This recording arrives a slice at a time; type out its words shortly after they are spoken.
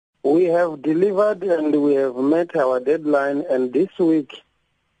We have delivered and we have met our deadline, and this week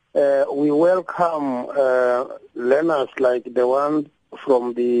we welcome learners like the one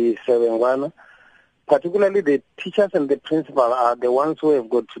from the Sevengana. Particularly the teachers and the principal are the ones who have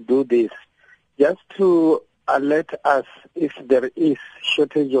got to do this, just to alert us if there is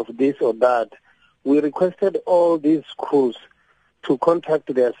shortage of this or that. We requested all these schools to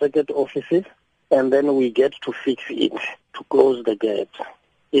contact their circuit offices, and then we get to fix it, to close the gaps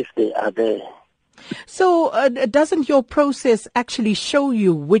if they are there. So doesn't your process actually show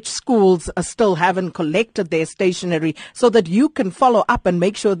you which schools still haven't collected their stationery so that you can follow up and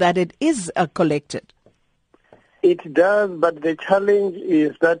make sure that it is collected? It does, but the challenge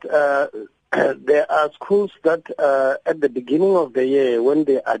is that there are schools that at the beginning of the year, when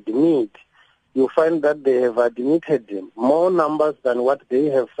they admit, you find that they have admitted more numbers than what they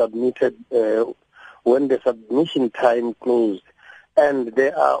have submitted when the submission time closed. And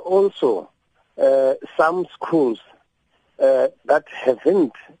there are also some schools that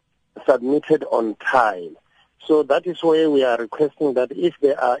haven't submitted on time. So that is why we are requesting that if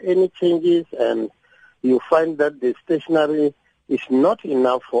there are any changes and you find that the stationery is not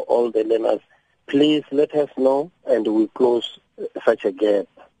enough for all the learners, please let us know and we close such a gap.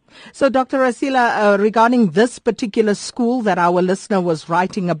 So, Dr. Rasila, regarding this particular school that our listener was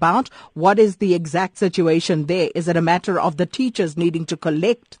writing about, what is the exact situation there? Is it a matter of the teachers needing to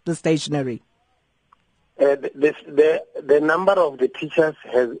collect the stationery? The number of the teachers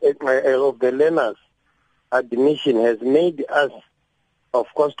of the learners admission has made us, of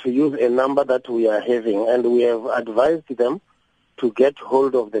course, to use a number that we are having, and we have advised them to get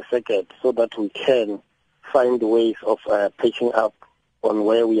hold of the circuit so that we can find ways of patching up on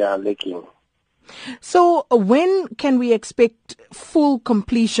where we are lacking. So when can we expect full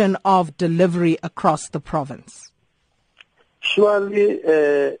completion of delivery across the province? Surely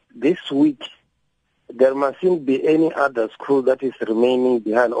this week there mustn't be any other school that is remaining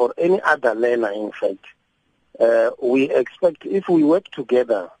behind, or any other learner, in fact. We expect, if we work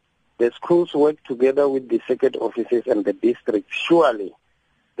together, the schools work together with the circuit offices and the district, surely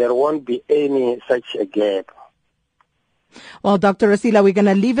there won't be any such a gap. Well, Dr. Rasila, we're going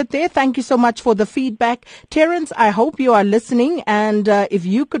to leave it there. Thank you so much for the feedback. Terence, I hope you are listening, and if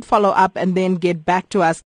you could follow up and then get back to us.